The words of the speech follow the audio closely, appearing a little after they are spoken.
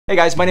Hey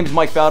guys, my name is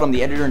Mike Fallat. I'm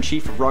the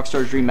editor-in-chief of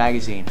RockstarsDream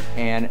Magazine.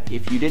 And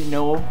if you didn't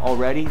know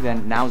already,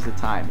 then now's the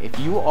time. If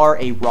you are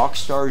a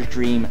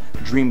RockstarsDream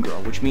Dream Girl,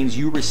 which means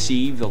you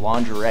receive the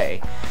lingerie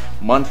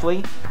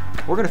monthly,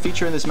 we're going to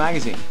feature in this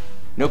magazine.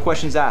 No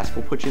questions asked.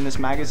 We'll put you in this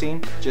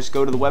magazine. Just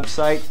go to the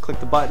website,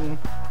 click the button,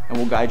 and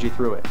we'll guide you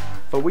through it.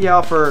 But we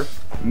offer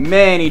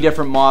many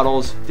different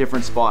models,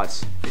 different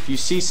spots. If you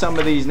see some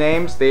of these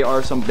names, they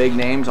are some big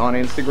names on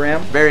Instagram.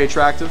 Very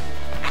attractive.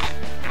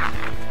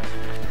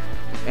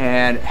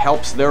 And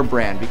helps their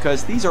brand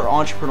because these are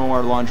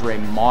entrepreneur lingerie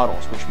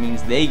models, which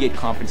means they get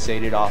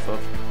compensated off of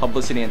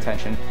publicity and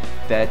attention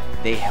that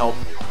they help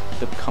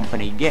the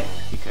company get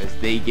because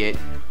they get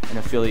an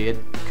affiliate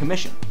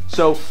commission.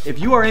 So if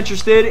you are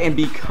interested in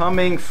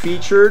becoming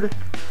featured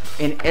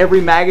in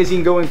every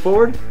magazine going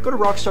forward, go to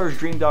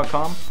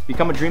rockstarsdream.com,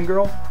 become a dream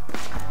girl,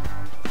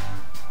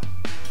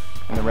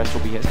 and the rest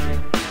will be history.